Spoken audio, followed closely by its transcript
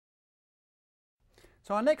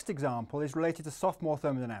So our next example is related to sophomore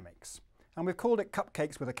thermodynamics, and we've called it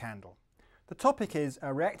Cupcakes with a Candle. The topic is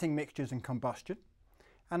reacting mixtures and combustion,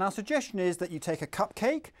 and our suggestion is that you take a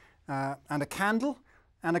cupcake and a candle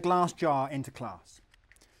and a glass jar into class,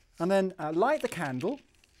 and then light the candle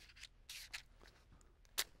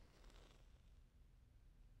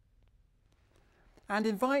and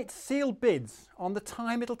invite sealed bids on the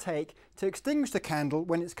time it'll take to extinguish the candle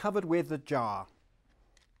when it's covered with the jar.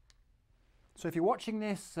 So if you're watching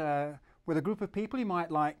this with a group of people, you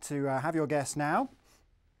might like to have your guess now.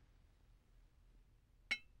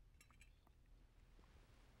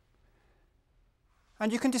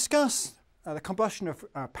 And you can discuss the combustion of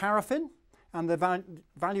paraffin and the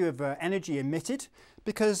value of energy emitted,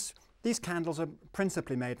 because these candles are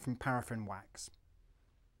principally made from paraffin wax.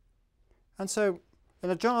 And so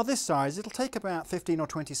in a jar this size, it'll take about 15 or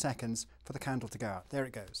 20 seconds for the candle to go out. There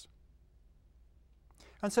it goes.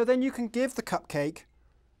 And so then you can give the cupcake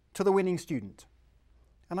to the winning student.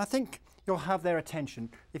 And I think you'll have their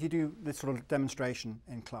attention if you do this sort of demonstration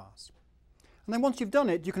in class. And then once you've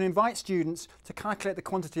done it, you can invite students to calculate the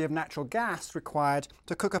quantity of natural gas required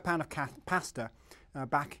to cook a pan of pasta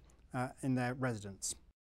back in their residence.